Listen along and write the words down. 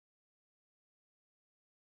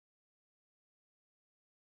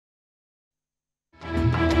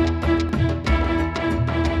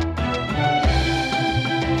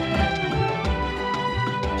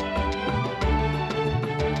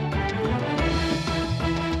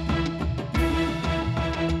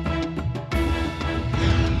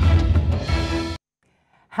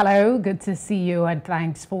Hello, good to see you and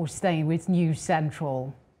thanks for staying with News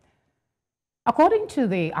Central. According to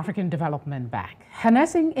the African Development Bank,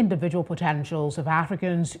 harnessing individual potentials of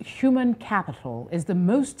Africans' human capital is the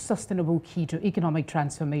most sustainable key to economic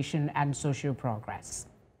transformation and social progress.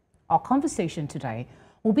 Our conversation today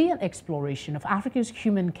will be an exploration of Africa's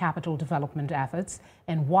human capital development efforts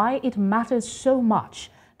and why it matters so much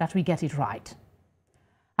that we get it right.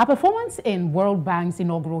 Our performance in World Bank's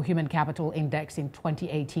inaugural Human Capital Index in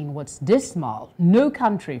 2018 was dismal. No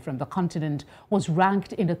country from the continent was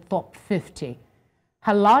ranked in the top 50.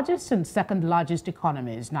 Her largest and second largest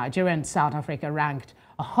economies, Nigeria and South Africa, ranked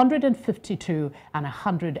 152 and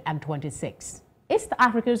 126. East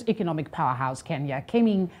Africa's economic powerhouse, Kenya, came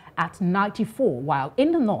in at 94, while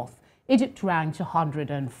in the north, Egypt ranked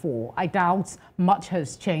 104. I doubt much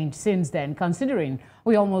has changed since then, considering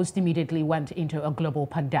we almost immediately went into a global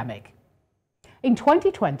pandemic. In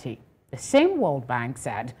 2020, the same World Bank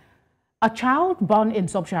said a child born in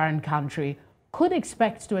sub-Saharan country could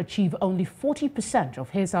expect to achieve only 40% of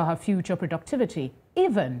his or her future productivity,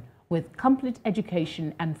 even with complete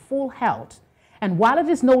education and full health. And while it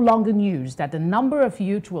is no longer news that the number of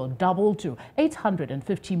youth will double to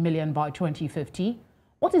 850 million by 2050,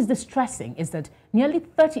 what is distressing is that nearly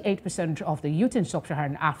 38% of the youth in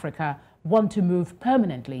sub-Saharan Africa want to move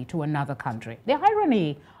permanently to another country. The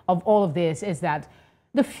irony of all of this is that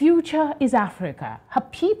the future is Africa. Her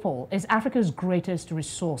people is Africa's greatest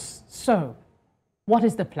resource. So, what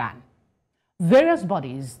is the plan? Various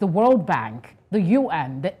bodies, the World Bank, the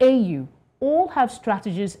UN, the AU, all have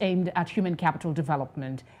strategies aimed at human capital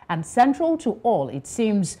development, and central to all, it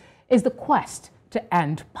seems, is the quest to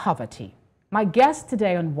end poverty. My guest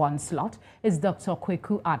today on one slot is Dr.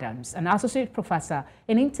 Kweku Adams, an associate professor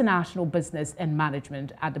in international business and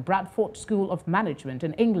management at the Bradford School of Management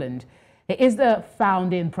in England. He is the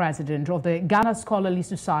founding president of the Ghana Scholarly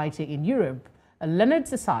Society in Europe, a learned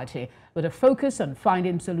society with a focus on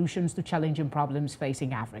finding solutions to challenging problems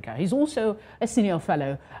facing Africa. He's also a senior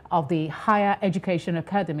fellow of the Higher Education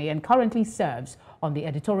Academy and currently serves on the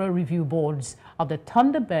editorial review boards of the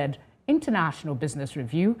Thunderbird International Business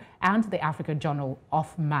Review and the African Journal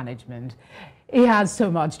of Management. He has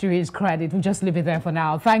so much to his credit. We'll just leave it there for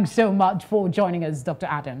now. Thanks so much for joining us, Dr.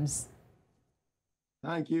 Adams.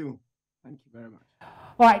 Thank you. Thank you very much.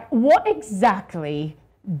 All right. What exactly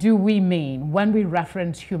do we mean when we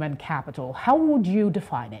reference human capital? How would you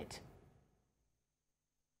define it?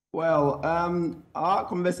 Well, our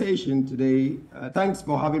conversation today, thanks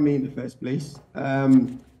for having me in the first place.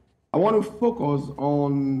 I want to focus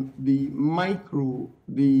on the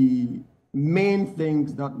main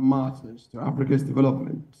things that matters to Africa's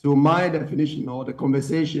development. So my definition or the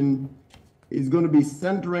conversation is going to be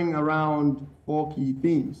centering around four key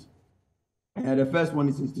themes. The first one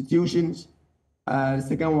is institutions. The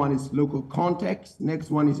second one is local context. Next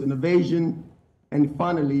one is innovation. And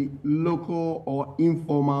finally, local or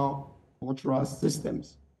informal cultural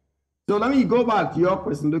systems. So let me go back to your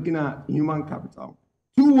question looking at human capital.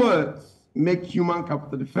 Two words make human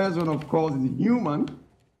capital. The first one, of course, is human,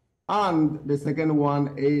 and the second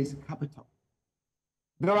one is capital.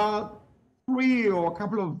 There are three or a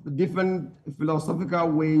couple of different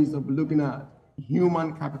philosophical ways of looking at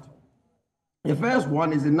human capital. The first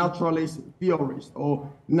one is a naturalist theorist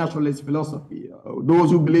or naturalist philosophy.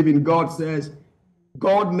 Those who believe in God says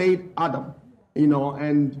God made Adam,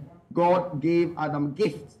 and God gave Adam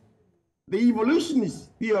gifts. The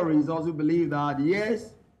evolutionist theories also believe that,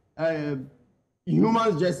 yes,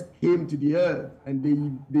 humans just came to the earth and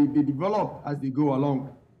they develop as they go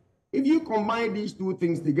along. If you combine these two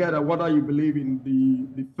things together, whether you believe in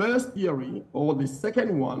the first theory or the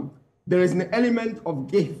second one, there is an element of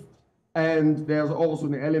gift and there's also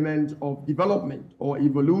an element of development or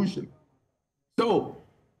evolution. So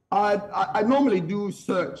I normally do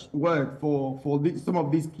search word for some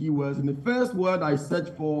of these keywords. And the first word I search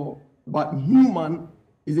for, but human,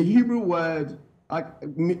 is a Hebrew word.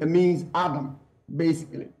 It means Adam,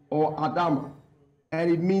 basically, or Adama,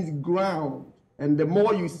 and it means ground. And the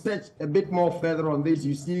more you search a bit more further on this,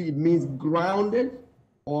 you see it means grounded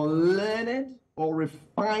or learned or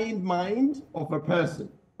refined mind of a person.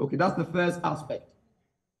 Okay, that's the first aspect.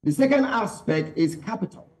 The second aspect is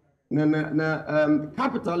capital.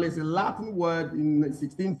 Capital is a Latin word in the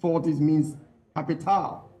 1640s, means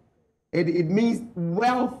capital. It means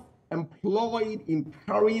wealth employed in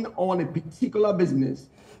carrying on a particular business.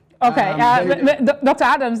 Okay, Dr.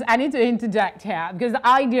 Adams, I need to interject here because the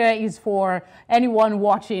idea is for anyone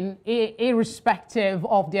watching, irrespective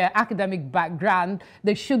of their academic background,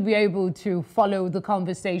 they should be able to follow the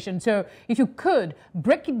conversation. So if you could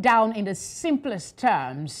break it down in the simplest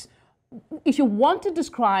terms, if you want to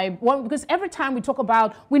describe, well, because every time we talk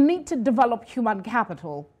about we need to develop human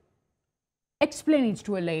capital, explain it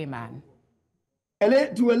to a layman.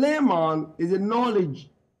 To a layman is the knowledge,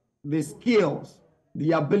 the skills,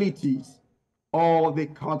 the abilities, or the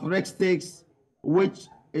characteristics which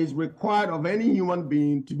is required of any human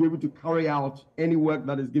being to be able to carry out any work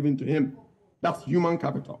that is given to him. That's human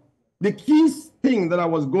capital. The key thing that I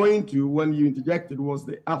was going to when you interjected was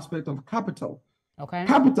the aspect of capital. Okay.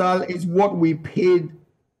 Capital is what we paid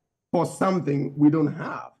for something we don't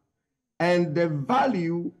have. And the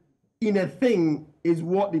value in a thing is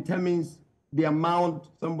what determines the amount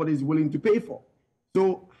somebody is willing to pay for.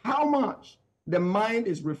 So how much the mind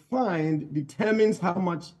is refined determines how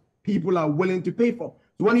much people are willing to pay for.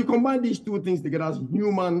 So when you combine these two things together as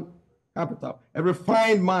human capital, a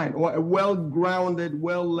refined mind or a well-grounded,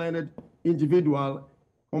 well-learned individual,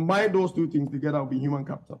 combine those two things together will be human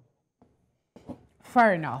capital.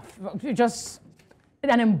 Fair enough. Just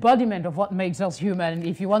an embodiment of what makes us human,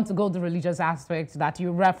 if you want to go the religious aspects that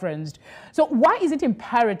you referenced. So why is it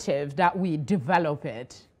imperative that we develop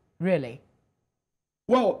it, really?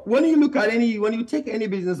 Well, when you look at when you take any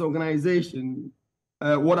business organization,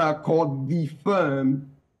 what are called the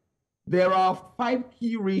firm, there are 5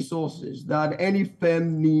 key resources that any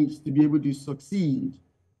firm needs to be able to succeed.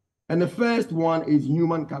 And the first one is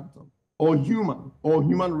human capital, or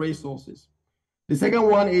human resources. The second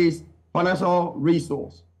one is financial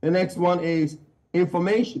resource. The next one is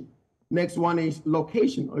information. Next one is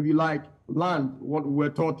location, or if you like, land, what we were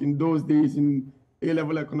taught in those days in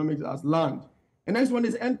A-level economics as land. The next one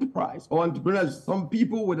is enterprise or entrepreneurs, some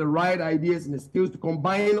people with the right ideas and the skills to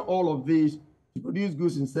combine all of these to produce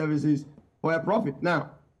goods and services for a profit.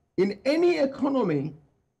 Now, in any economy,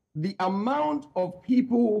 the amount of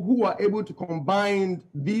people who are able to combine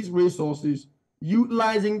these resources,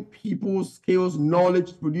 utilizing people's skills,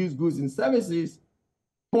 knowledge to produce goods and services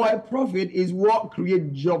for a profit is what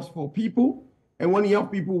creates jobs for people. And when you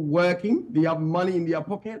have people working, they have money in their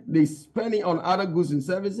pocket, they spend it on other goods and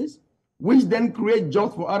services, which then create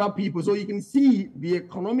jobs for other people. So you can see the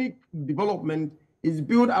economic development is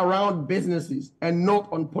built around businesses and not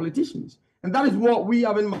on politicians. And that is what we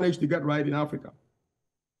haven't managed to get right in Africa.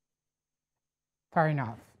 Fair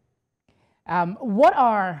enough. What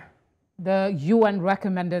are the UN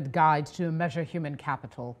recommended guides to measure human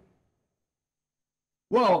capital?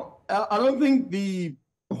 Well, I don't think the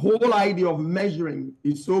whole idea of measuring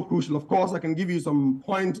is so crucial. Of course, I can give you some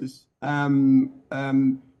pointers.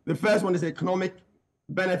 The first one is economic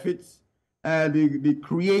benefits, the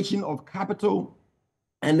creation of capital,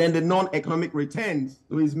 and then the non-economic returns.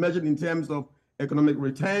 So it's measured in terms of economic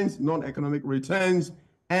returns, non-economic returns,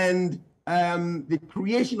 and the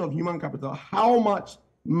creation of human capital, how much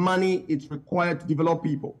money it's required to develop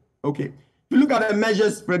people. Okay, if you look at the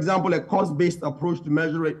measures, for example, a cost-based approach to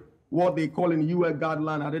measure it, what they call in UN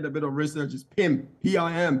guideline, I did a bit of research, is PIM,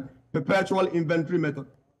 P-I-M, Perpetual Inventory Method,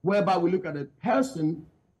 whereby we look at a person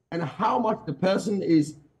and how much a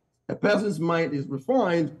person's mind is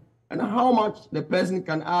refined, and how much the person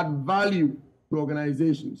can add value to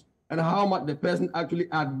organizations, and how much the person actually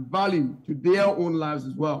add value to their own lives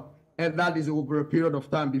as well. And that is over a period of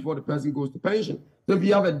time before the person goes to pension. So if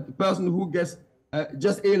you have a person who gets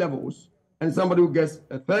just A-levels and somebody who gets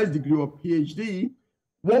a first degree or PhD,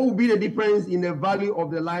 what will be the difference in the value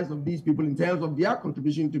of the lives of these people in terms of their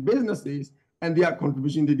contribution to businesses and their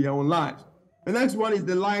contribution to their own lives? The next one is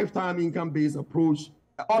the lifetime income-based approach.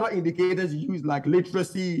 Other indicators used like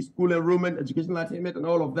literacy, school enrollment, educational attainment, and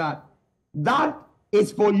all of that. That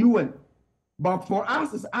is for UN. But for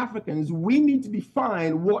us as Africans, we need to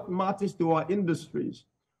define what matters to our industries,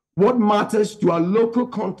 what matters to our local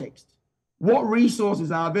context, what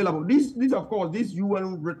resources are available. These of course, these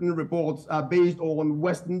UN written reports are based on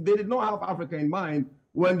Western. They did not have Africa in mind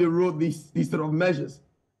when they wrote these sort of measures.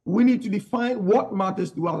 We need to define what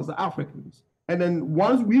matters to us as Africans. And then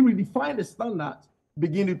once we redefine the standards,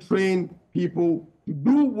 begin to train people to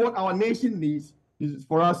do what our nation needs is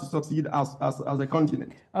for us to succeed as a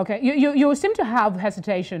continent. Okay, you seem to have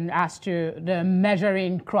hesitation as to the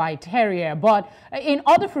measuring criteria, but in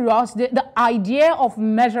order for us, the idea of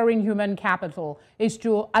measuring human capital is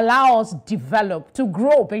to allow us develop, to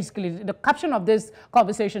grow, basically. The caption of this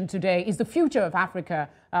conversation today is the future of Africa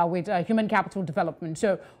with human capital development.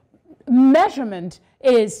 So measurement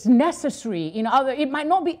is necessary. It might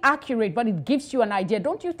not be accurate, but it gives you an idea,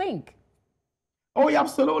 don't you think? Oh, yeah,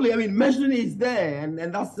 absolutely. I mean, measuring is there, and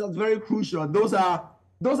that's very crucial. Those are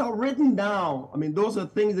written down. I mean, those are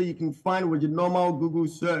things that you can find with your normal Google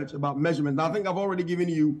search about measurement. I think I've already given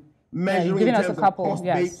you measuring in terms of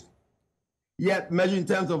cost-based. Yeah, measuring in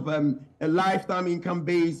terms of a lifetime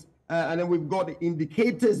income-based and then we've got the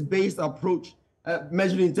indicators-based approach,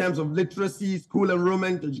 measured in terms of literacy, school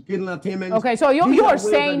enrollment, educational attainment. Okay, so you're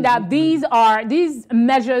saying that these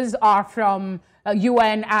measures are from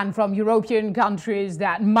UN and from European countries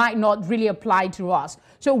that might not really apply to us.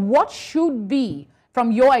 So what should be,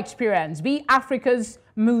 from your experience, be Africa's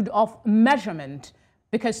mode of measurement?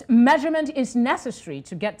 Because measurement is necessary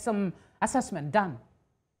to get some assessment done.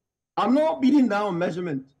 I'm not beating down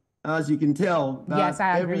measurement, as you can tell. Yes,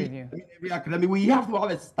 I agree with you. Every academy, we have to have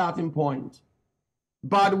a starting point.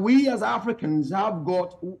 But we as Africans have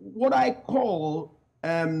got what I call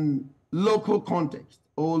local context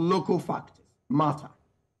or local factors matter.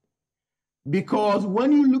 Because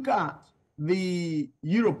when you look at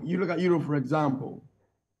Europe, for example,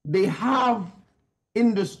 they have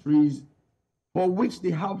industries for which they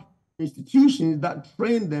have institutions that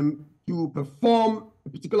train them to perform a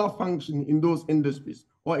particular function in those industries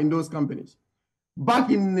or in those companies. Back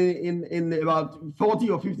in about 40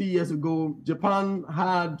 or 50 years ago, Japan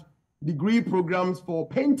had degree programs for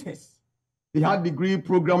painters. They had degree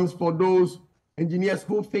programs for those engineers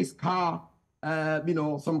who fix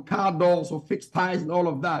some car doors or fix tires and all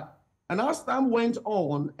of that. And as time went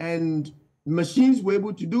on and machines were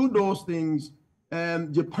able to do those things,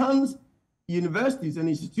 Japan's universities and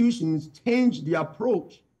institutions changed the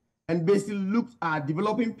approach and basically looked at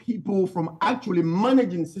developing people from actually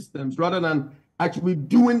managing systems rather than actually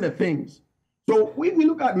doing the things. So when we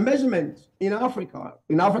look at measurement in Africa,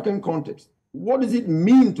 in African context, what does it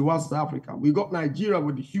mean to us as Africa? We got Nigeria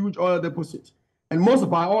with a huge oil deposit, and most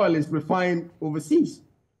of our oil is refined overseas.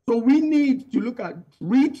 So we need to look at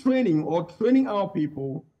retraining or training our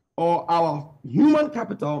people or our human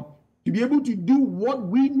capital to be able to do what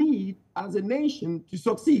we need as a nation to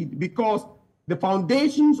succeed, because the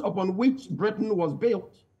foundations upon which Britain was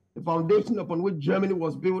built, the foundation upon which Germany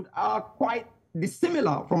was built are quite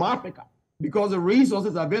dissimilar from Africa, because the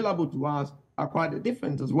resources available to us are quite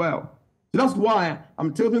different as well. So that's why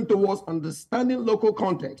I'm tilting towards understanding local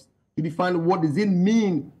context to define what does it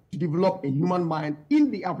mean to develop a human mind in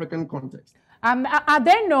the African context. Are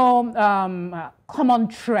there no common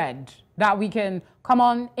thread that we can,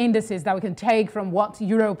 common indices that we can take from what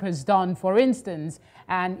Europe has done, for instance?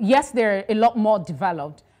 And yes, they're a lot more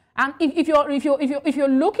developed. And if you're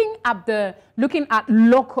looking at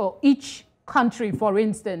local, each country, for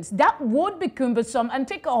instance, that would be cumbersome and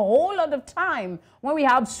take a whole lot of time when we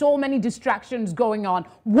have so many distractions going on.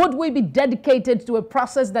 Would we be dedicated to a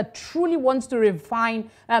process that truly wants to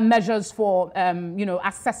refine measures for,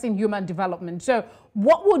 assessing human development? So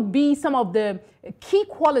what would be some of the key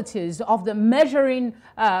qualities of the measuring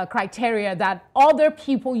criteria that other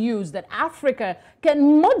people use that Africa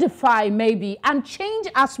can modify maybe and change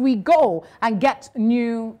as we go and get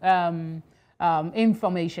new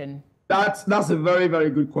information? That's a very, very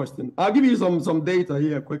good question. I'll give you some data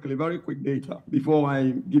here quickly, very quick data, before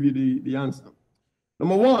I give you the answer.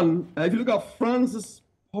 Number one, if you look at France's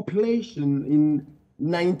population in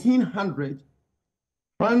 1900,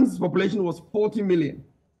 France's population was 40 million.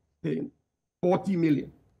 Okay, 40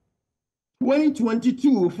 million.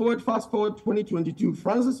 2022, fast forward 2022,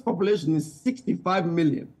 France's population is 65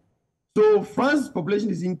 million. So France's population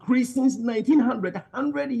is increased since 1900,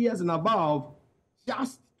 100 years and above,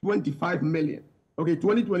 just 25 million. Okay,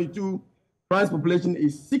 2022, France's population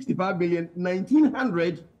is 65 million.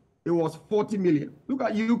 1900, it was 40 million. Look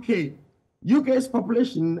at UK. UK's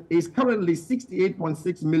population is currently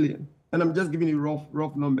 68.6 million. And I'm just giving you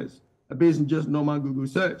rough numbers based on just normal Google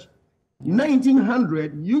search.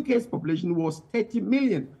 1900, UK's population was 30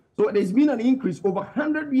 million. So there's been an increase over a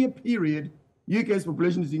 100-year period. UK's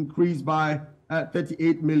population is increased by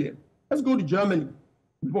 38 million. Let's go to Germany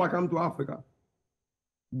before I come to Africa.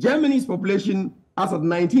 Germany's population as of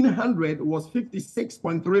 1900 was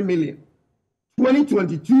 56.3 million.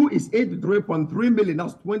 2022 is 83.3 million.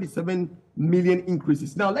 That's 27 million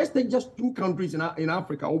increases. Now, let's take just two countries in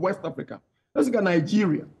Africa or West Africa. Let's look at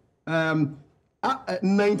Nigeria.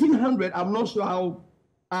 1900, I'm not sure how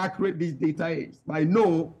accurate this data is. I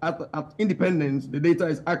know at independence, the data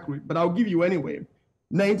is accurate, but I'll give you anyway.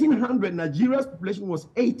 1900, Nigeria's population was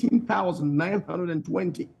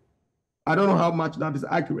 18,920. I don't know how much that is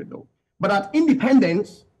accurate though. But at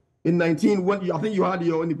independence in I think you had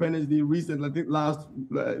your independence day recently. I think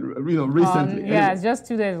recently. Yeah, it's just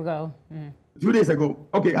 2 days ago. 2 days ago.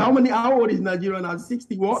 Okay, how old is Nigeria now?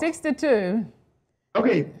 60 what? 62.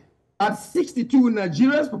 Okay, at 62,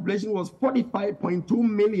 Nigeria's population was 45.2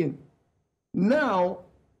 million. Now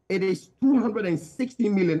it is 260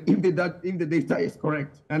 million if the data is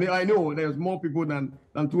correct. And I know there's more people than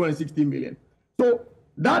 260 million. So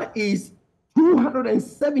that is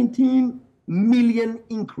 217 million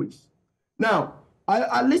increase. Now,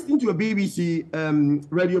 I listened to a BBC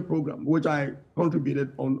radio program, which I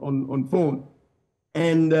contributed on phone.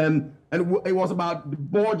 And it was about the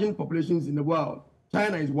burgeoning populations in the world.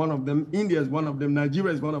 China is one of them, India is one of them,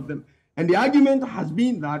 Nigeria is one of them. And the argument has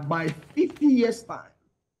been that by 50 years' time,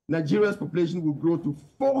 Nigeria's population will grow to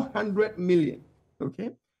 400 million,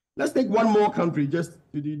 okay? Let's take one more country, just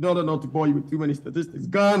in order not to bore you with too many statistics.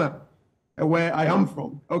 Ghana, where I am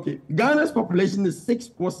from. Okay, Ghana's population was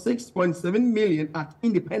 6.7 million at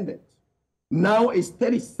independence. Now it's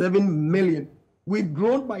 37 million. We've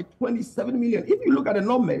grown by 27 million. If you look at the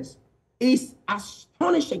numbers, it's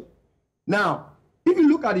astonishing. Now, if you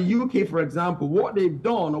look at the UK, for example, what they've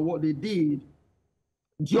done or what they did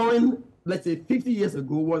during, let's say, 50 years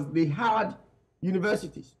ago was they had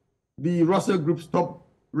universities, the Russell Group's top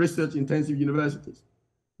research-intensive universities.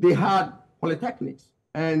 They had polytechnics,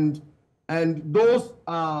 and those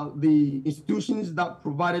are the institutions that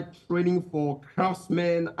provided training for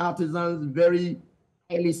craftsmen, artisans, very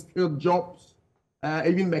highly skilled jobs.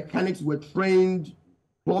 Even mechanics were trained,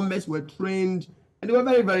 plumbers were trained, and they were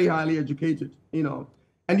very, very highly educated, you know.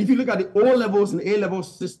 And if you look at the O levels and A level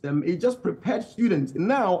system, it just prepared students. And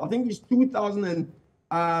now, I think it's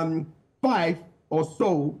 2005 or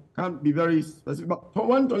so, can't be very specific, but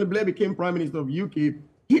when Tony Blair became Prime Minister of UK,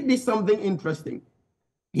 he did something interesting.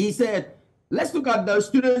 He said, let's look at the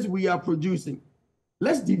students we are producing.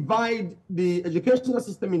 Let's divide the educational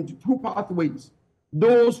system into two pathways.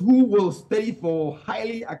 Those who will study for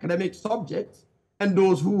highly academic subjects and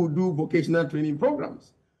those who will do vocational training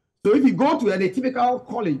programs. So if you go to a typical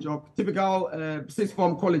college or typical sixth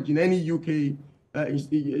form college in any UK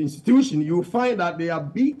institution, you will find that there are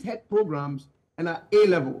B.Tech programs and are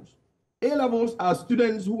A-levels. A-levels are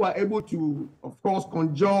students who are able to, of course,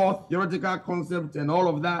 conjure theoretical concepts and all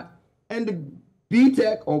of that. And the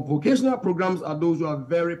B.Tech or vocational programs are those who are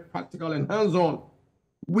very practical and hands-on.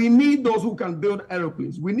 We need those who can build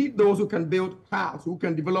aeroplanes. We need those who can build cars, who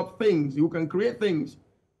can develop things, who can create things.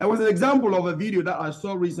 There was an example of a video that I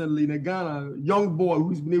saw recently in Ghana, a young boy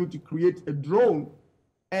who's been able to create a drone.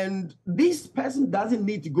 And this person doesn't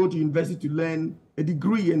need to go to university to learn a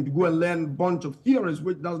degree and to go and learn a bunch of theories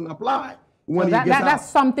which doesn't apply. So that's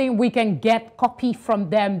something we can copy from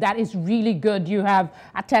them. That is really good. You have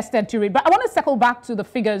attested to it. But I want to circle back to the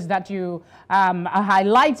figures that you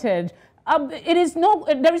highlighted. There is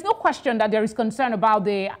no question that there is concern about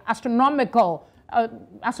the astronomical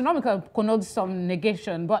connotes some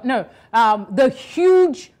negation, but no, the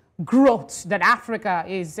huge growth that Africa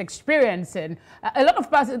is experiencing. A lot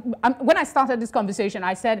of us, when I started this conversation,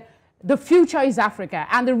 I said, the future is Africa.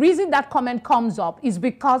 And the reason that comment comes up is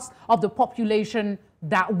because of the population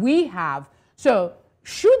that we have. So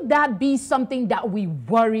should that be something that we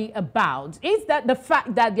worry about? Is that the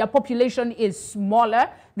fact that their population is smaller,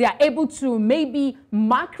 they are able to maybe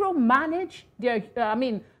micromanage their,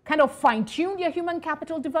 kind of fine-tune their human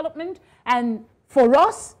capital development? And for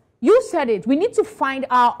us, you said it, we need to find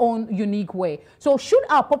our own unique way. So should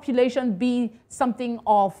our population be something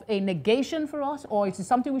of a negation for us, or is it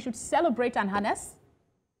something we should celebrate and harness?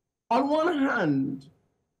 On one hand,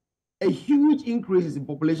 a huge increase in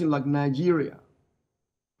population like Nigeria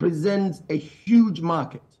presents a huge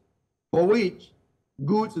market for which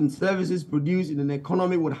goods and services produced in an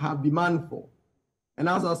economy would have demand for. And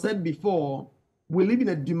as I said before, we live in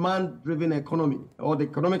a demand-driven economy, or the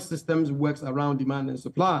economic systems works around demand and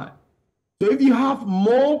supply. So if you have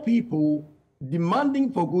more people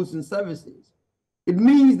demanding for goods and services, it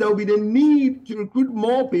means there will be the need to recruit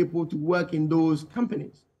more people to work in those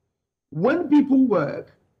companies. When people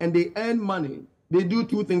work and they earn money, they do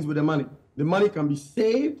two things with the money. The money can be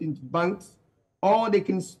saved into banks, or they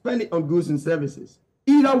can spend it on goods and services.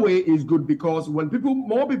 Either way is good, because when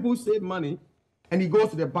more people save money, and it goes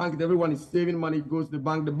to the bank, and everyone is saving money, it goes to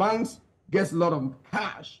the banks gets a lot of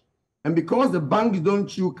cash. And because the banks don't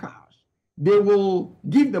chew cash, they will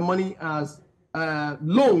give the money as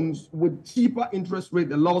loans with cheaper interest rate.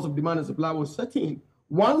 The laws of demand and supply will set in.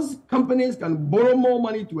 Once companies can borrow more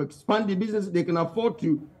money to expand the business, they can afford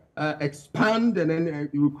to expand and then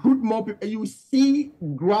recruit more people. You see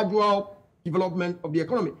gradual development of the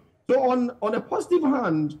economy. So on a positive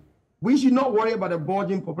hand, we should not worry about a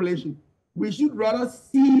burgeoning population. We should rather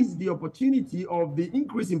seize the opportunity of the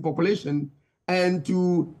increase in population and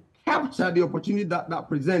to capture the opportunity that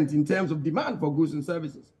presents in terms of demand for goods and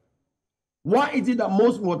services. Why is it that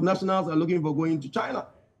most multinationals are looking for going to China?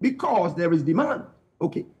 Because there is demand.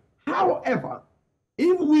 Okay. However,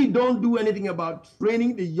 if we don't do anything about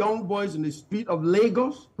training the young boys in the street of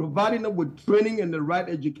Lagos, providing them with training and the right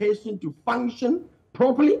education to function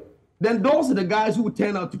properly, then those are the guys who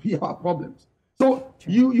turn out to be our problems. So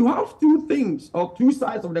you have two things, or two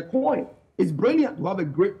sides of the coin. It's brilliant to have a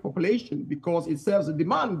great population because it serves a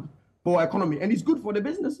demand for economy, and it's good for the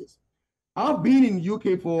businesses. I've been in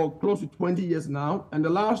UK for close to 20 years now, and the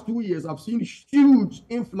last 2 years I've seen huge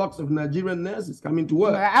influx of Nigerian nurses coming to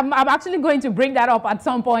work. I'm actually going to bring that up at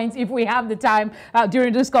some point if we have the time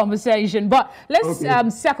during this conversation. But let's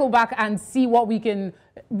circle back and see what we can.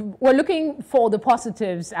 We're looking for the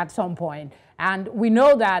positives at some point. And we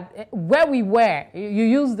know that where we were, you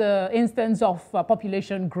use the instance of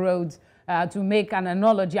population growth to make an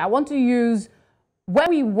analogy. I want to use where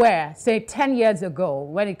we were, say, 10 years ago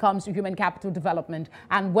when it comes to human capital development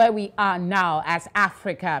and where we are now as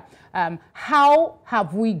Africa. How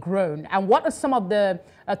have we grown? And what are some of the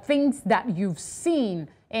things that you've seen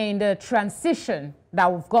in the transition that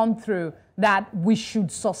we've gone through that we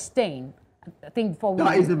should sustain? I think for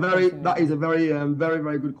that is a very,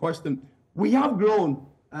 very good question. We have grown,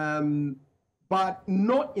 but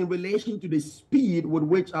not in relation to the speed with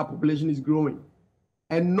which our population is growing,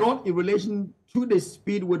 and not in relation to the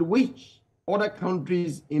speed with which other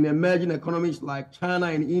countries in emerging economies like China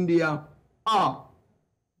and India are.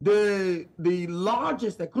 The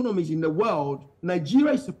largest economies in the world,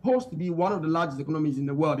 Nigeria is supposed to be one of the largest economies in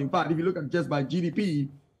the world. In fact, if you look at just by GDP,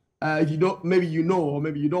 if you don't, maybe you know, or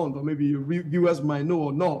maybe you don't, or maybe your viewers might know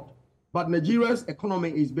or not, but Nigeria's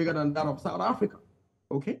economy is bigger than that of South Africa,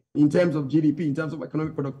 okay, in terms of GDP, in terms of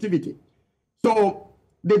economic productivity. So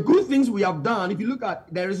the good things we have done, if you look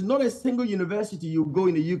at, there is not a single university you go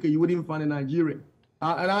in the UK you wouldn't find a Nigerian.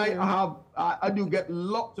 And I do get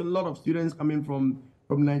lots and lots of students coming from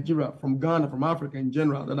Nigeria, from Ghana, from Africa in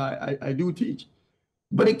general that I do teach.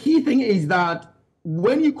 But the key thing is that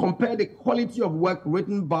when you compare the quality of work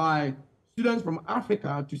written by students from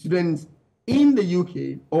Africa to students in the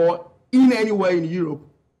UK or in anywhere in Europe,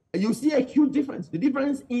 you see a huge difference. The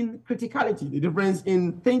difference in criticality, the difference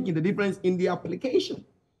in thinking, the difference in the application.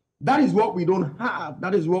 That is what we don't have.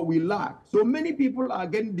 That is what we lack. So many people are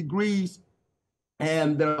getting degrees,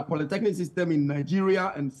 and there are polytechnic system in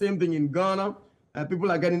Nigeria, and same thing in Ghana.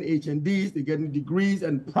 People are getting HNDs, they're getting degrees,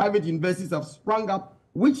 and private universities have sprung up,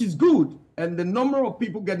 which is good. And the number of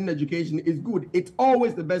people getting education is good. It's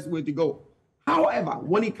always the best way to go. However,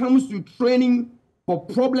 when it comes to training for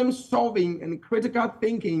problem solving and critical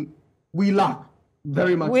thinking, we lack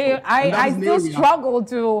very much. I still struggle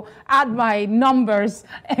to add my numbers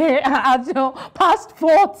until past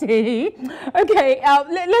 40. Okay,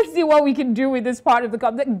 let's see what we can do with this part of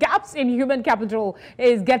the gaps in human capital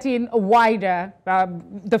is getting wider.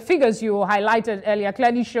 The figures you highlighted earlier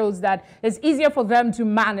clearly shows that it's easier for them to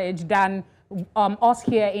manage than us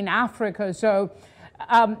here in Africa. So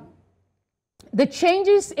the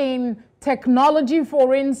changes in technology,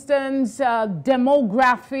 for instance,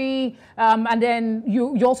 demography, and then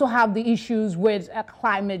you also have the issues with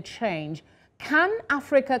climate change. Can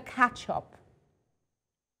Africa catch up?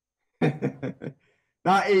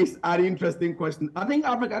 That is an interesting question. I think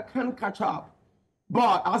Africa can catch up.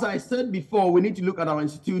 But as I said before, we need to look at our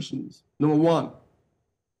institutions. Number one,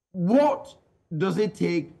 what does it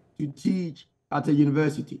take to teach at a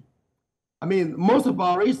university? I mean, most of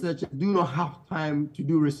our researchers do not have time to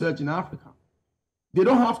do research in Africa. They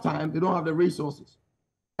don't have time, they don't have the resources.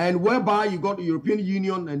 And whereby you got the European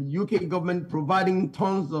Union and UK government providing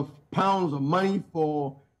tons of pounds of money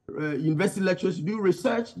for university lecturers to do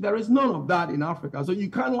research, there is none of that in Africa. So you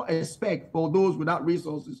cannot expect for those without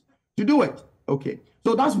resources to do it. Okay,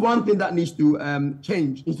 so that's one thing that needs to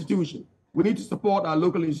change, institution. We need to support our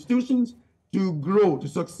local institutions to grow, to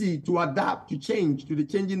succeed, to adapt, to change, to the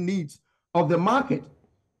changing needs of the market.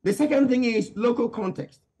 The second thing is local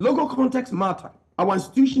context. Local context matter. Our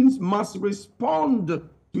institutions must respond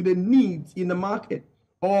to the needs in the market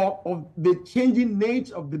or of the changing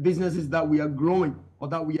nature of the businesses that we are growing or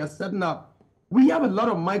that we are setting up. We have a lot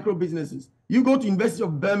of micro businesses. You go to University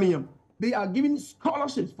of Birmingham, they are giving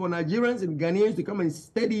scholarships for Nigerians and Ghanaians to come and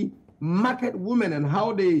study market women and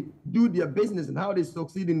how they do their business and how they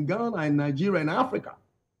succeed in Ghana and Nigeria and Africa.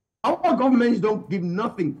 Our governments don't give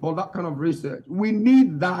nothing for that kind of research. We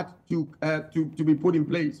need that to be put in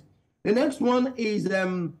place. The next one is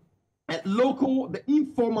the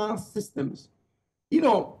informal systems. You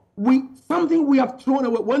know, something we have thrown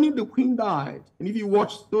away. When the Queen died, and if you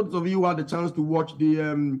watch, those of you who had the chance to watch the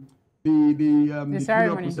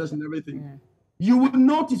funeral procession and everything, you will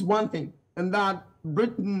notice one thing, and that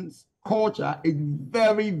Britain's culture is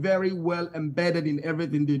very, very well embedded in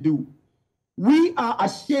everything they do. We are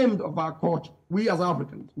ashamed of our culture, we as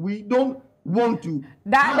Africans. We don't want to.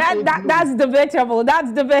 That's debatable.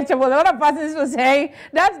 That's debatable. A lot of persons will say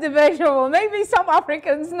that's debatable. Maybe some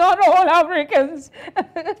Africans, not all Africans.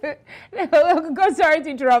 Sorry to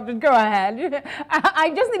interrupt, but go ahead.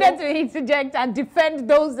 I just needed to interject and defend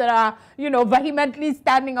those that are, vehemently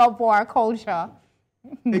standing up for our culture.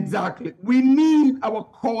 Exactly. We need our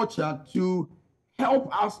culture to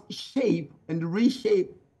help us shape and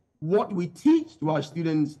reshape what we teach to our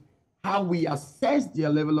students, how we assess their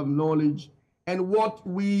level of knowledge, and what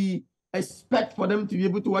we expect for them to be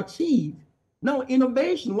able to achieve. Now,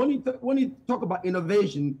 innovation, when you talk about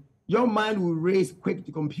innovation, your mind will race quick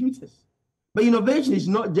to computers. But innovation is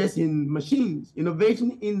not just in machines.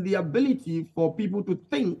 Innovation in the ability for people to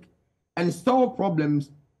think and solve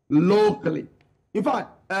problems locally. In fact,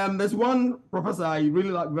 there's one professor I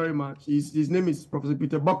really like very much. His name is Professor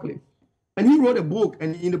Peter Buckley. And he wrote a book,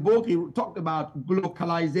 and in the book, he talked about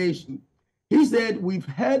globalization. He said, we've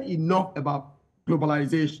heard enough about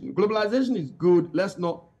globalization. Globalization is good. Let's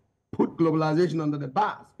not put globalization under the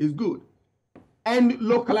bus. It's good. And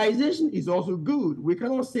localization is also good. We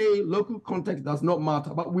cannot say local context does not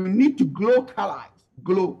matter, but we need to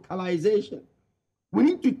globalization. We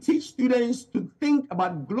need to teach students to think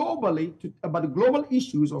about globally, about global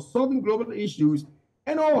issues or solving global issues,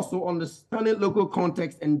 and also understanding local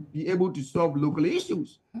context and be able to solve local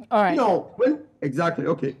issues. All right. Exactly.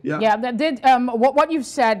 Okay. Yeah. Yeah. What you've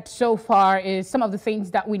said so far is some of the things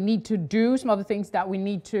that we need to do, some of the things that we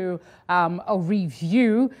need to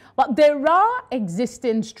review. But there are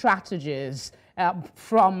existing strategies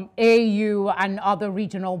from AU and other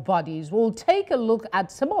regional bodies. We'll take a look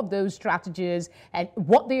at some of those strategies and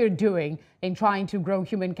what they are doing in trying to grow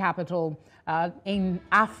human capital in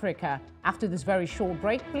Africa. After this very short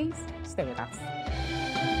break, please stay with us.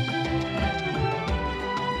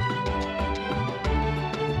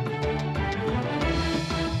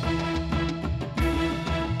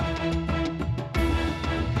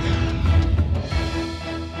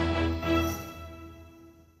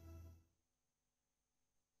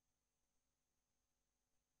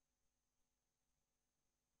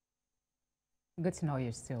 Good to know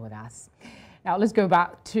you're still with us. Now let's go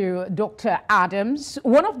back to Dr. Adams.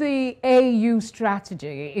 One of the AU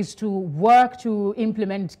strategy is to work to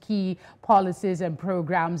implement key policies and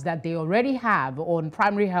programs that they already have on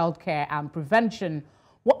primary health care and prevention.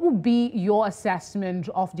 What would be your assessment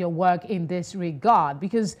of their work in this regard?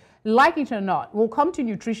 Because like it or not, we'll come to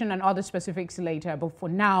nutrition and other specifics later, but for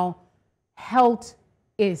now, health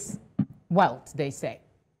is wealth, they say.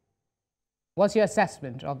 What's your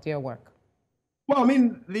assessment of their work? Well, I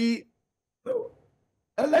mean,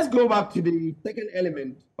 let's go back to the second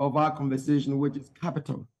element of our conversation, which is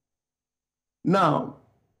capital. Now,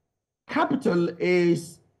 capital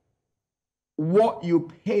is what you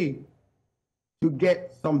pay to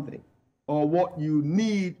get something, or what you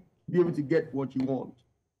need to be able to get what you want.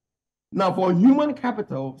 Now, for human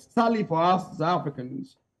capital, sadly for us as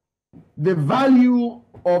Africans, the value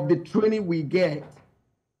of the training we get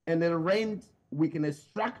and the rent we can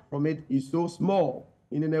extract from it is so small,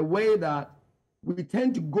 and in a way that we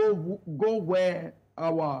tend to go where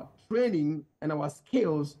our training and our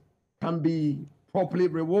skills can be properly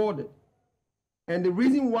rewarded. And the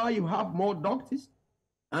reason why you have more doctors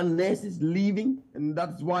and nurses leaving, and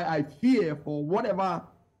that's why I fear for whatever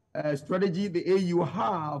strategy the AU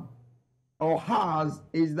have or has,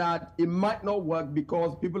 is that it might not work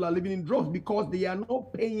because people are living in droves, because they are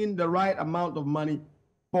not paying the right amount of money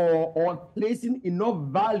for or placing enough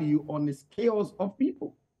value on the skills of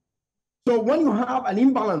people. So when you have an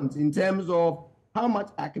imbalance in terms of how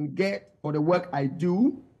much I can get for the work I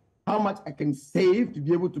do, how much I can save to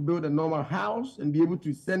be able to build a normal house and be able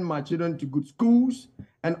to send my children to good schools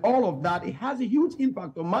and all of that, it has a huge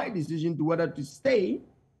impact on my decision to whether to stay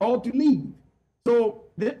or to leave. So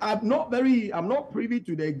I'm not privy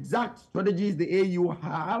to the exact strategies the AU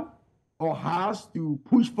have or has to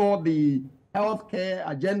push for the healthcare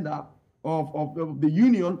agenda of the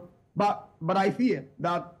union, but I fear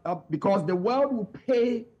that because the world will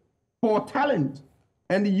pay for talent,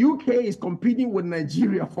 and the UK is competing with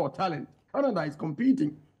Nigeria for talent, Canada is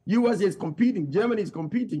competing, USA is competing, Germany is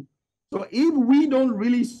competing. So if we don't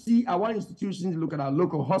really see our institutions look at our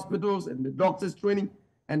local hospitals and the doctors' training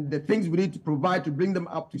and the things we need to provide to bring them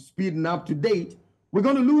up to speed and up to date, we're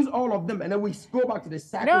going to lose all of them, and then we go back to the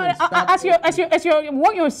cycle. No,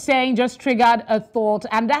 what you're saying just triggered a thought,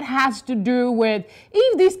 and that has to do with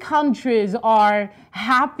if these countries are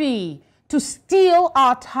happy to steal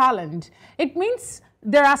our talent, it means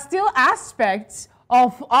there are still aspects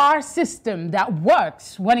of our system that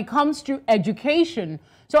works when it comes to education.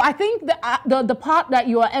 So I think the part that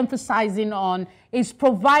you are emphasizing on is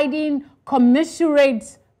providing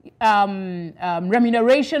commensurate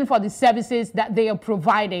remuneration for the services that they are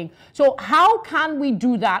providing. So how can we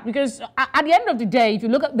do that? Because at the end of the day, if you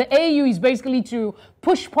look at the AU is basically to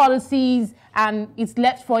push policies and it's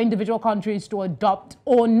left for individual countries to adopt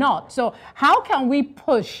or not. So how can we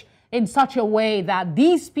push in such a way that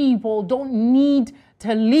these people don't need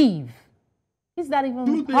to leave? Is that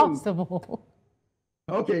even possible?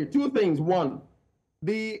 Okay, two things. One,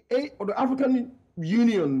 the African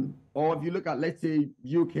Union, or if you look at, let's say,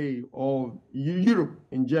 UK or Europe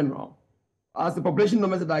in general, as the population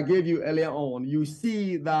numbers that I gave you earlier on, you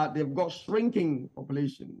see that they've got shrinking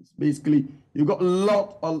populations. Basically, you've got a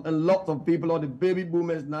lot of people, all the baby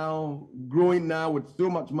boomers now, growing now with so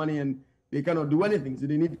much money, and they cannot do anything. So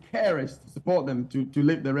they need carers to support them to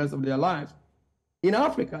live the rest of their lives. In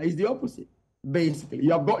Africa, it's the opposite. Basically,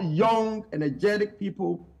 you have got young, energetic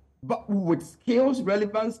people, but with skills,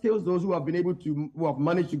 relevant skills, those who have been able to, who have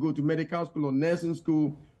managed to go to medical school or nursing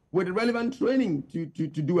school with relevant training to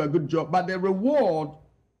do a good job. But the reward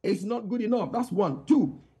is not good enough. That's one.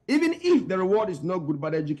 Two, even if the reward is not good,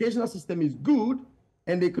 but the educational system is good,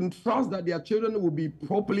 and they can trust that their children will be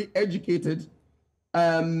properly educated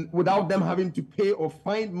without them having to pay or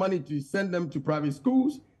find money to send them to private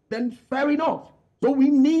schools, then fair enough. So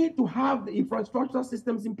we need to have the infrastructure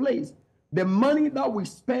systems in place. The money that we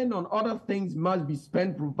spend on other things must be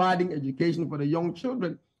spent providing education for the young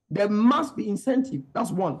children. There must be incentive.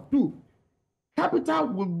 That's one. Two, capital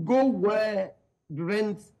will go where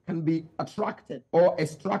rents can be attracted or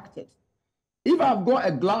extracted. If I've got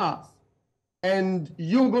a glass and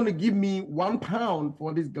you're going to give me £1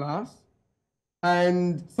 for this glass,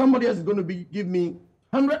 and somebody else is going to give me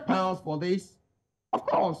 £100 for this, of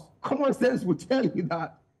course, common sense will tell you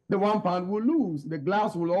that the £1 will lose. The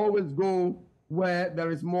glass will always go where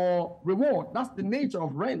there is more reward. That's the nature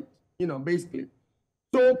of rent, basically.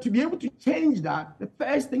 So to be able to change that, the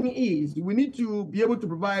first thing is we need to be able to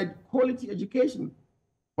provide quality education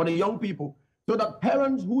for the young people so that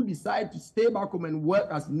parents who decide to stay back home and work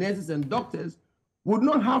as nurses and doctors would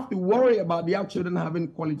not have to worry about their children having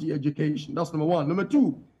quality education. That's number one. Number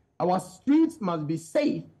two, our streets must be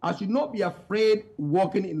safe. I should not be afraid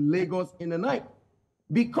walking in Lagos in the night.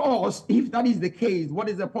 Because if that is the case, what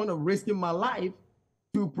is the point of risking my life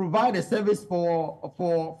to provide a service for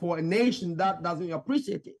a nation that doesn't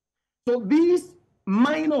appreciate it? So these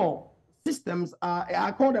minor systems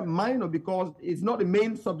I call them minor because it's not the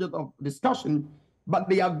main subject of discussion, but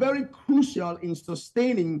they are very crucial in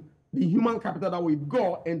sustaining the human capital that we've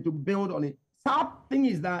got and to build on it. Sad thing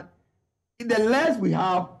is that the less we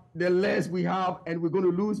have, and we're going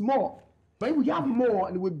to lose more. But if we have more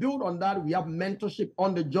and we build on that, we have mentorship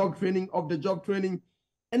on the job training, of the job training,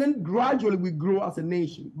 and then gradually we grow as a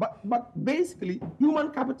nation. But basically,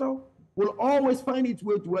 human capital will always find its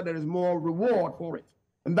way to where there is more reward for it.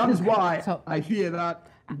 And that is why I fear that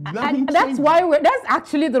that's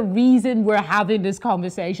actually the reason we're having this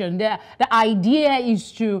conversation. The idea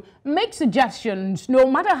is to make suggestions, no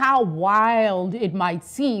matter how wild it might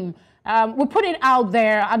seem. We put it out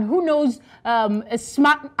there, and who knows, a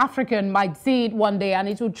smart African might see it one day and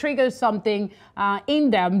it will trigger something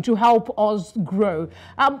in them to help us grow.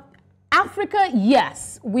 Africa,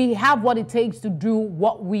 yes, we have what it takes to do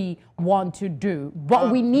what we want to do,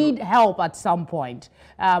 but we need help at some point.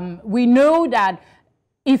 We know that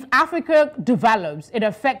if Africa develops, it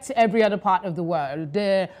affects every other part of the world.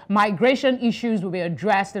 The migration issues will be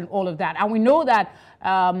addressed and all of that. And we know that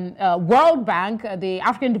World Bank, the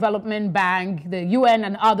African Development Bank, the UN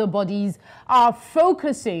and other bodies are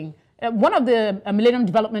focusing. One of the Millennium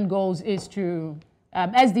Development Goals is to,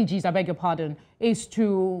 SDGs, I beg your pardon, is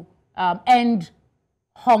to end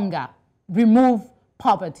hunger, remove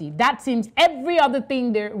poverty. That seems every other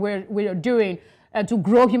thing we're doing to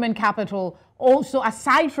grow human capital, also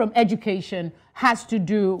aside from education, has to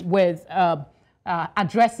do with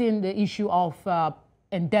addressing the issue of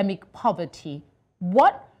endemic poverty.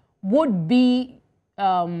 What would be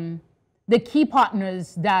the key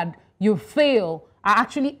partners that you feel are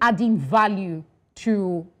actually adding value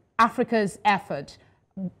to Africa's effort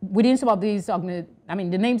within some of these, the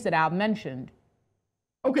names that I've mentioned?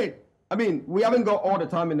 Okay. We haven't got all the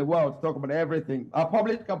time in the world to talk about everything. I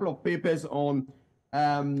published a couple of papers on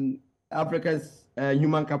Africa's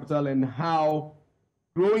human capital and how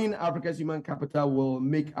growing Africa's human capital will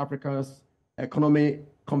make Africa's economy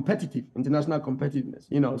competitive, international competitiveness.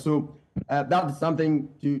 So that is something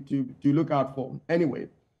to look out for anyway.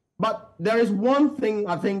 But there is one thing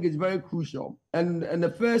I think is very crucial, and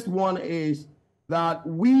the first one is that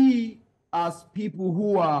we, as people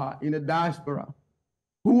who are in the diaspora,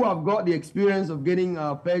 who have got the experience of getting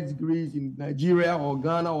first degrees in Nigeria or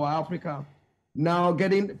Ghana or Africa, now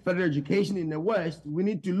getting further education in the West, we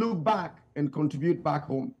need to look back and contribute back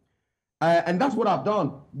home. And that's what I've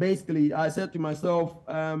done. Basically, I said to myself,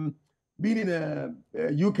 being in a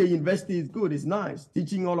UK university is good, it's nice.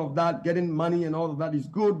 Teaching all of that, getting money and all of that is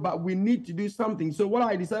good, but we need to do something. So what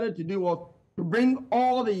I decided to do was to bring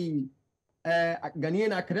all the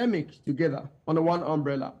Ghanaian academics together under one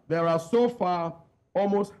umbrella. There are so far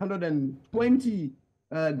almost 120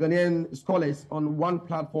 Ghanaian scholars on one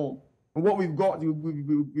platform. And what we've got,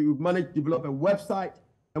 we've managed to develop a website,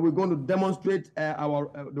 and we're going to demonstrate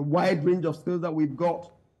the wide range of skills that we've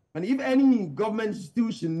got. And if any government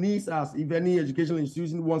institution needs us, if any educational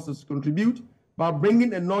institution wants us to contribute by bringing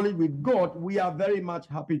the knowledge we've got, we are very much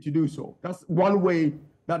happy to do so. That's one way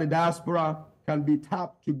that the diaspora can be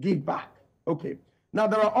tapped to give back. Okay. Now,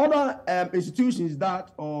 there are other institutions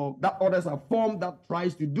that others have formed that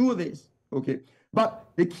tries to do this. Okay. But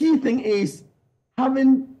the key thing is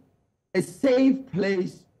having a safe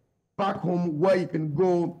place back home where you can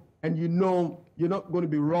go and you know you're not going to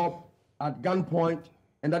be robbed at gunpoint,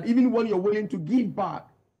 and that even when you're willing to give back,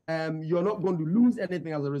 you're not going to lose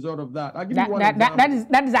anything as a result of that. I'll give you one example.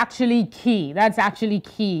 That is actually key. That's actually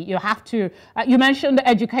key. You have to, you mentioned the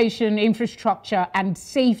education, infrastructure, and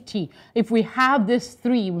safety. If we have these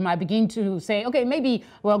three, we might begin to say, okay, maybe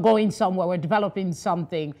we're going somewhere, we're developing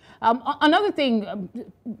something. Another thing,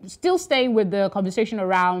 still staying with the conversation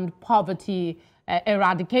around poverty,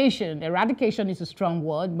 eradication. Eradication is a strong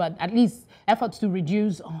word, but at least efforts to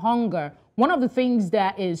reduce hunger. One of the things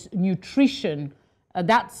that is nutrition.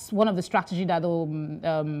 That's one of the strategies that the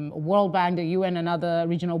World Bank, the UN, and other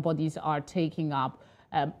regional bodies are taking up.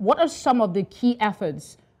 What are some of the key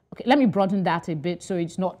efforts? Okay, let me broaden that a bit so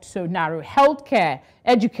it's not so narrow. Healthcare,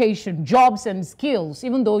 education, jobs and skills,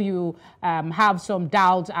 even though you have some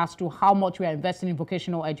doubts as to how much we are investing in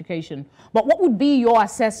vocational education. But what would be your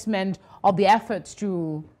assessment of the efforts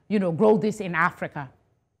to, grow this in Africa?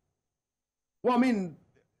 Well, I mean,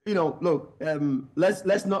 look,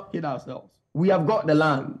 let's not kid ourselves. We have got the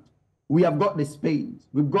land, we have got the space,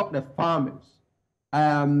 we've got the farmers,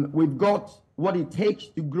 we've got what it takes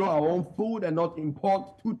to grow our own food and not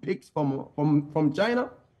import toothpicks from China.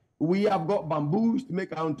 We have got bamboos to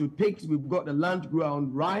make our own toothpicks. We've got the land to grow our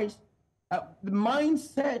own rice. The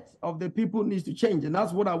mindset of the people needs to change, and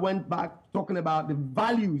that's what I went back talking about, the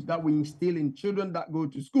values that we instill in children that go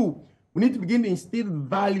to school. We need to begin to instill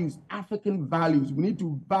values, African values. We need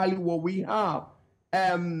to value what we have.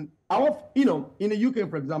 In the UK,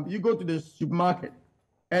 for example, you go to the supermarket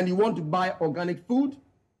and you want to buy organic food,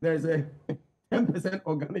 there's a 10%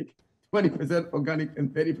 organic, 20% organic,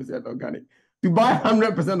 and 30% organic. To buy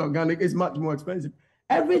 100% organic is much more expensive.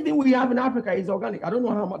 Everything we have in Africa is organic. I don't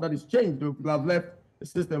know how much that has changed. People have left the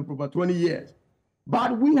system for about 20 years.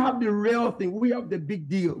 But we have the real thing. We have the big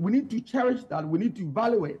deal. We need to cherish that. We need to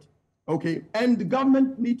evaluate. Okay. And the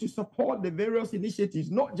government needs to support the various initiatives,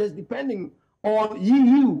 not just depending on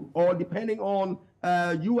EU or depending on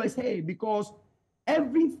USA, because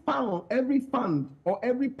every fund or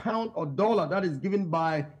every pound or dollar that is given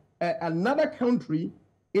by another country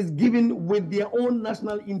is given with their own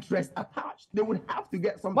national interest attached. They would have to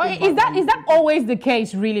get something. But is that always the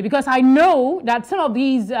case, really? Because I know that some of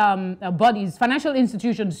these bodies, financial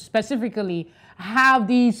institutions specifically, have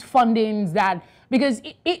these fundings that, because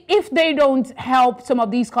if they don't help some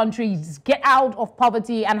of these countries get out of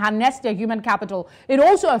poverty and harness their human capital, it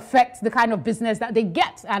also affects the kind of business that they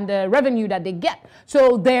get and the revenue that they get.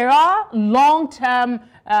 So there are long-term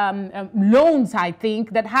loans, I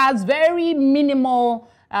think, that has very minimal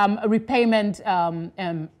repayment.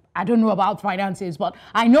 I don't know about finances, but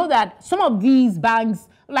I know that some of these banks,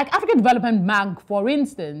 like African Development Bank, for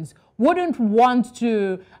instance, wouldn't want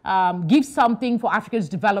to give something for Africa's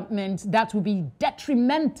development that would be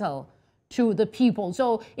detrimental to the people.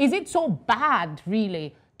 So is it so bad,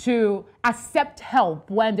 really, to accept help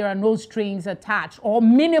when there are no strings attached or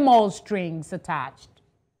minimal strings attached?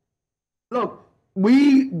 Look,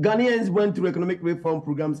 we Ghanaians went through economic reform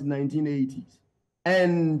programs in the 1980s.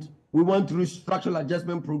 And we went through structural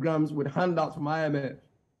adjustment programs with handouts from IMF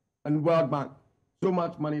and World Bank. So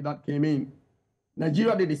much money that came in.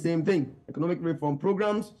 Nigeria did the same thing. Economic reform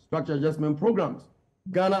programs, structural adjustment programs.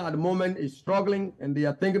 Ghana at the moment is struggling and they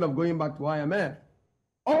are thinking of going back to IMF.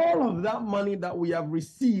 All of that money that we have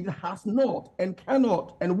received has not and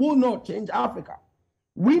cannot and will not change Africa.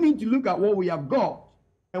 We need to look at what we have got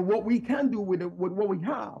and what we can do with what we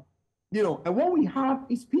have. And what we have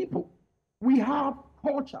is people. We have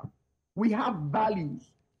culture. We have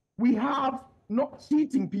values. We have not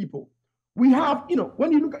cheating people. We have,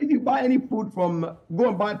 when you look, if you buy any food from, go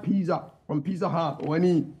and buy pizza from Pizza Hut or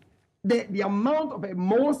any, the amount of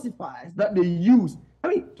emulsifiers that they use. I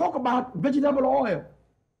mean, talk about vegetable oil.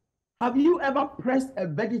 Have you ever pressed a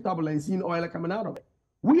vegetable and seen oil coming out of it?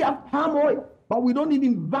 We have palm oil, but we don't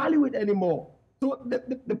even value it anymore. So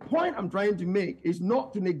the point I'm trying to make is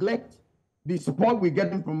not to neglect the support we're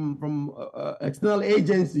getting from external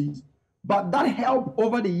agencies, but that help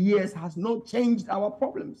over the years has not changed our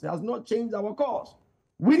problems. It has not changed our cause.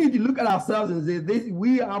 We need to look at ourselves and say,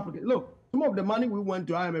 we are African. Look, some of the money we went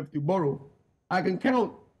to IMF to borrow, I can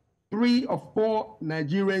count 3 or 4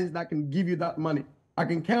 Nigerians that can give you that money. I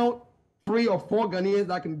can count 3 or 4 Ghanaians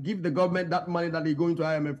that can give the government that money that they're going to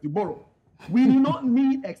IMF to borrow. We do not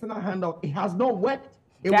need external handout. It has not worked.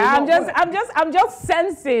 Yeah, I'm just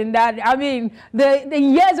sensing that. I mean, the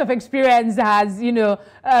years of experience has,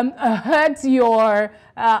 hurt your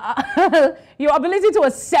your ability to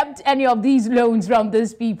accept any of these loans from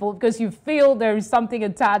these people, because you feel there is something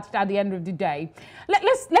attached at the end of the day.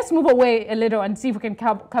 Let's move away a little and see if we can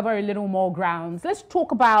cover a little more grounds. Let's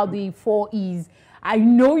talk about the 4 E's. I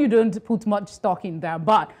know you don't put much stock in them,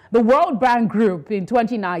 but the World Bank Group in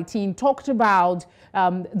 2019 talked about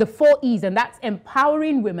the 4 E's, and that's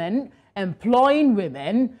empowering women, employing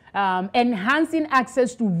women, enhancing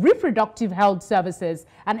access to reproductive health services,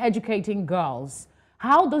 and educating girls.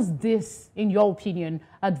 How does this, in your opinion,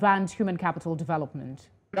 advance human capital development?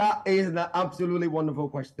 That is an absolutely wonderful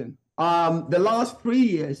question. The last 3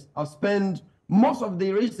 years, I've spent most of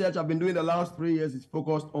the research I've been doing the last 3 years is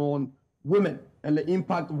focused on women and the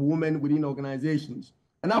impact of women within organizations.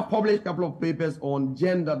 And I've published a couple of papers on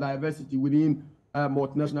gender diversity within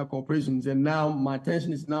multinational corporations. And now my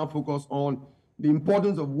attention is now focused on the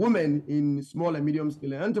importance of women in small and medium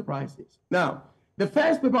scale enterprises. Now, the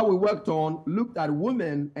first paper we worked on looked at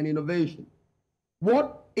women and innovation.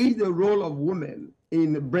 What is the role of women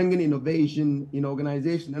in bringing innovation in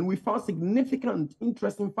organization? And we found significant,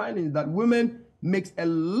 interesting findings that women makes a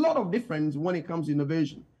lot of difference when it comes to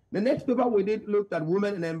innovation. The next paper we did looked at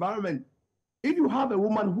women and environment. If you have a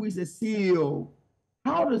woman who is a CEO,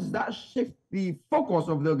 how does that shift the focus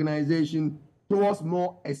of the organization towards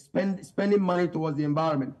more spending money towards the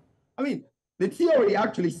environment? I mean, the theory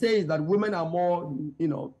actually says that women are more,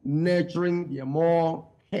 nurturing, they're more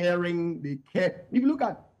caring, they care. If you look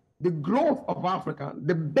at the growth of Africa,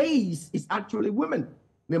 the base is actually women.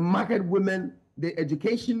 The market women, the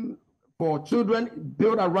education for children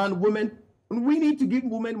built around women. We need to give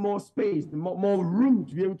women more space, more room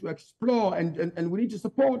to be able to explore, and we need to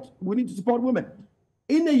support women.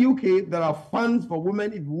 In the UK, there are funds for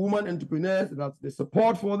women entrepreneurs, that's the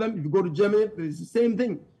support for them. If you go to Germany, it's the same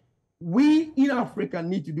thing. We in Africa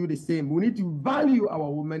need to do the same. We need to value our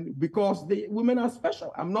women because the women are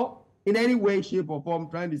special. I'm not in any way, shape, or form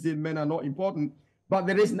trying to say men are not important, but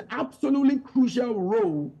there is an absolutely crucial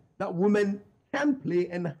role that women can play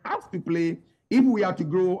and have to play if we are to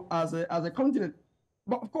grow as a continent.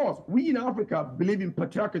 But of course, we in Africa believe in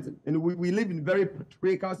patriarchism, and we live in a very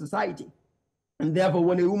patriarchal society. And therefore,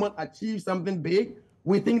 when a woman achieves something big,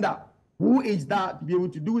 we think that, who is that to be able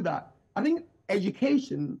to do that? I think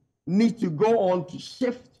education needs to go on to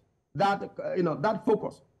shift that, that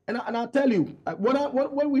focus. And I'll tell you,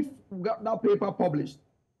 when we got that paper published,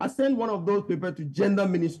 I sent one of those papers to Gender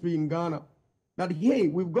Ministry in Ghana. That, hey,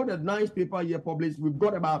 we've got a nice paper here published. We've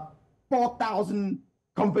got about 4,000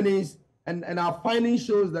 companies, and our findings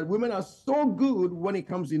shows that women are so good when it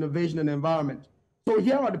comes to innovation and environment. So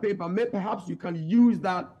here are the paper. Perhaps you can use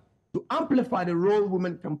that to amplify the role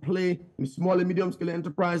women can play in small and medium scale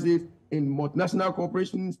enterprises, in multinational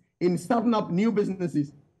corporations, in starting up new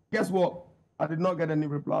businesses. Guess what? I did not get any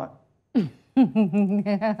reply.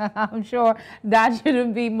 I'm sure that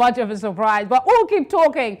shouldn't be much of a surprise, but we'll keep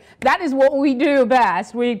talking. That is what we do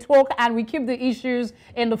best. We talk and we keep the issues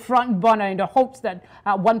in the front burner in the hopes that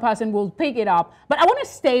one person will pick it up. But I want to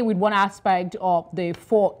stay with one aspect of the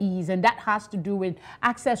 4 E's, and that has to do with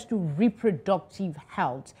access to reproductive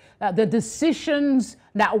health. The decisions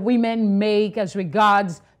that women make as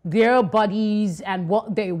regards their bodies and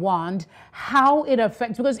what they want, how it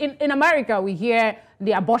affects, because in America we hear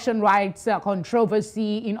the abortion rights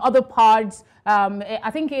controversy. In other parts, I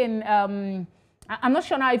think in, I'm not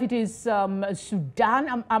sure now if it is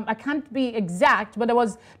Sudan, I can't be exact, but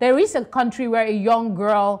there is a country where a young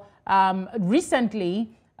girl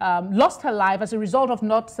recently lost her life as a result of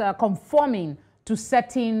not conforming to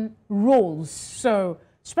certain rules. So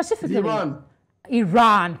specifically,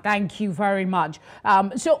 Iran. Thank you very much.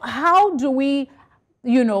 So how do we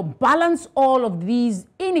balance all of these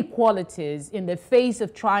inequalities in the face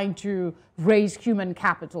of trying to raise human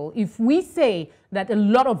capital if we say that a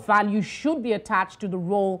lot of value should be attached to the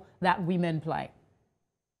role that women play?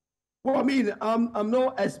 Well, I mean, I'm no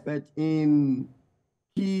expert in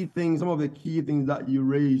key things, some of the key things that you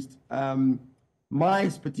raised. My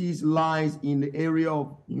expertise lies in the area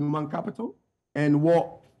of human capital and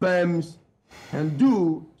what firms can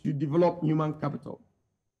do to develop human capital.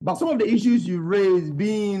 But some of the issues you raised,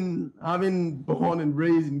 having born and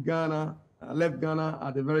raised in Ghana, I left Ghana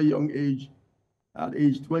at a very young age, at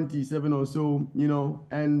age 27 or so,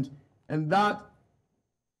 and that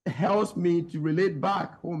helps me to relate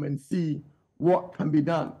back home and see what can be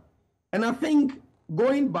done. And I think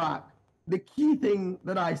going back, the key thing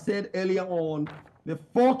that I said earlier on, the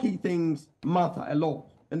 4 key things matter a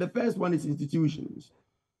lot. And the first one is institutions.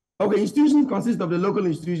 Okay, institutions consist of the local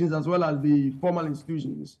institutions as well as the formal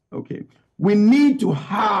institutions. Okay, we need to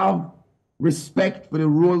have respect for the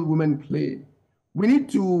role women play. We need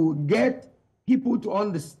to get people to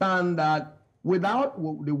understand that without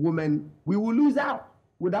the women, we will lose out.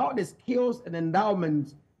 Without the skills and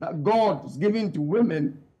endowments that God is giving to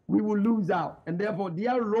women, we will lose out. And therefore,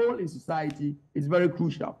 their role in society is very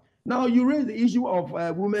crucial. Now, you raise the issue of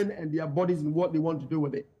women and their bodies and what they want to do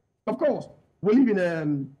with it. Of course, we live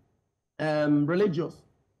in religious,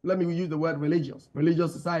 let me use the word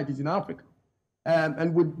religious societies in Africa,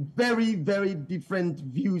 and with very, very different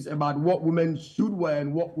views about what women should wear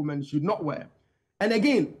and what women should not wear. And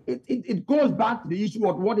again, it goes back to the issue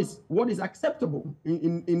of what is acceptable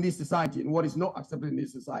in this society and what is not acceptable in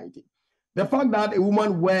this society. The fact that a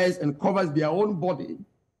woman wears and covers their own body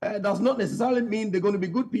does not necessarily mean they're going to be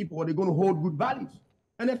good people or they're going to hold good values.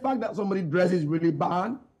 And the fact that somebody dresses really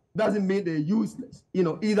bad doesn't mean they're useless,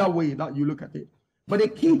 either way that you look at it. But the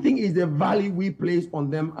key thing is the value we place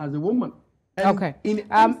on them as a woman. And okay. In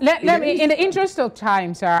the interest of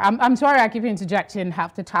time, sir, I'm sorry I keep interjecting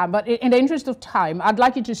half the time, but in the interest of time, I'd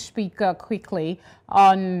like you to speak quickly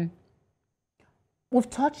on, we've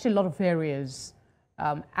touched a lot of areas.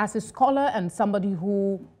 As a scholar and somebody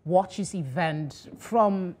who watches events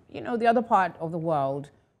from, the other part of the world,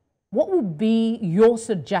 what would be your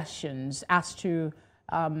suggestions as to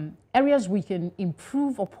areas we can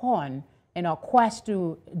improve upon in our quest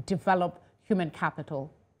to develop human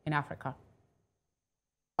capital in Africa?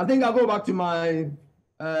 I think I'll go back to my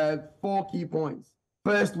 4 key points.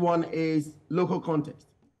 First one is local context.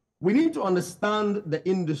 We need to understand the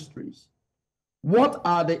industries. What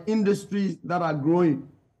are the industries that are growing?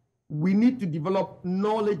 We need to develop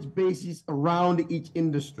knowledge bases around each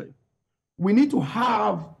industry. We need to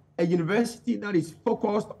have a university that is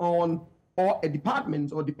focused on, or a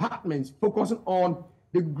department or departments focusing on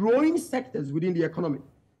the growing sectors within the economy.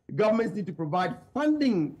 The governments need to provide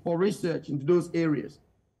funding for research into those areas.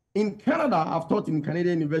 In Canada, I've taught in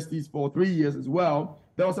Canadian universities for 3 years as well.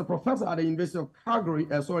 There was a professor at the University of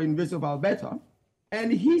University of Alberta,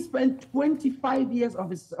 and he spent 25 years of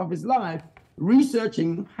his life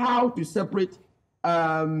researching how to separate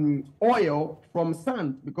oil from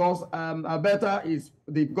sand, because Alberta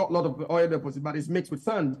they've got a lot of oil deposits, but it's mixed with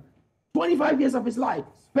sand. 25 years of his life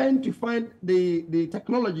spent to find the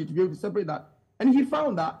technology to be able to separate that. And he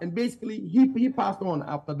found that, and basically he passed on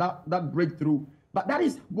after that breakthrough. But that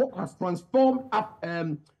is what has transformed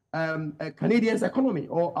Canadian's economy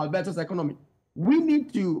or Alberta's economy. We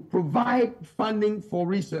need to provide funding for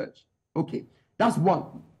research. Okay, that's one.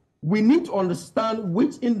 We need to understand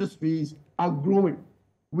which industries are growing.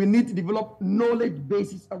 We need to develop knowledge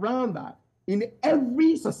bases around that. In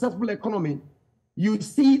every successful economy, you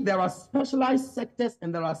see there are specialized sectors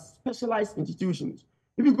and there are specialized institutions.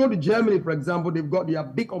 If you go to Germany, for example, they've got their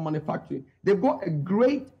big on manufacturing. They've got a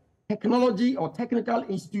great technology or technical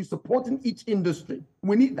institute supporting each industry.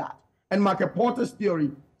 We need that. And Market Porter's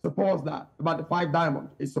theory supports that, about the 5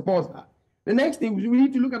 diamonds. It supports that. The next thing is we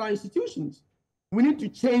need to look at our institutions. We need to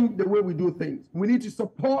change the way we do things. We need to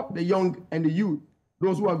support the young and the youth,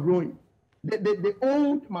 those who are growing. The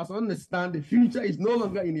old must understand the future is no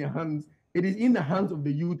longer in their hands. It is in the hands of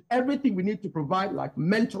the youth. Everything we need to provide, like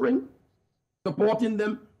mentoring, supporting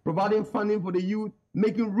them, providing funding for the youth,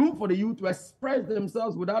 making room for the youth to express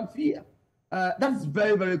themselves without fear. That's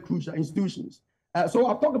very, very crucial, institutions. So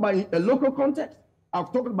I've talked about a local context.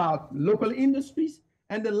 I've talked about local industries.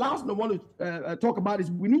 And the last one I want to talk about is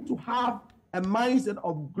we need to have a mindset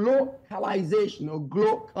of globalization or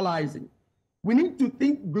globalizing. We need to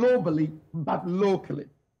think globally, but locally.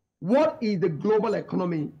 What is the global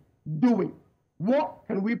economy doing? What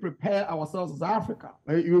can we prepare ourselves as Africa?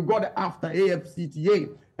 You've got after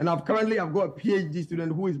AFCTA, and I've got a PhD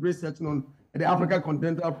student who is researching on the Africa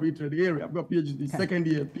Continental Free Trade Area. I've got PhD, second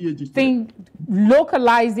year PhD. Think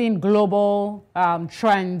localizing global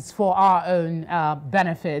trends for our own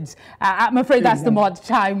benefits. I'm afraid that's the much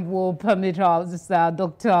time will permit us,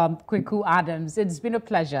 Dr. Kweku Adams. It's been a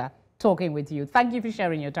pleasure talking with you. Thank you for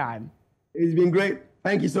sharing your time. It's been great.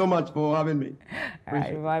 Thank you so much for having me. All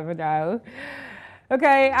right, bye for now.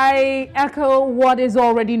 Okay, I echo what is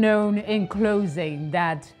already known in closing,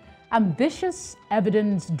 that ambitious,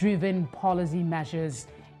 evidence-driven policy measures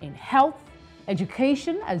in health,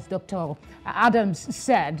 education, as Dr. Adams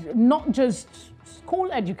said, not just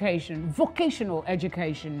school education, vocational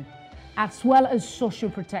education, as well as social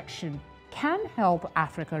protection, can help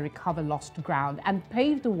Africa recover lost ground and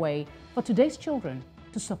pave the way for today's children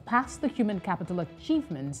to surpass the human capital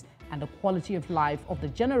achievements and the quality of life of the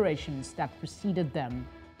generations that preceded them.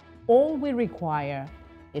 All we require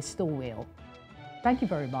is the will. Thank you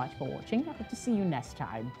very much for watching. I hope to see you next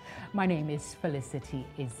time. My name is Felicity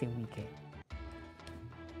Ezewuike.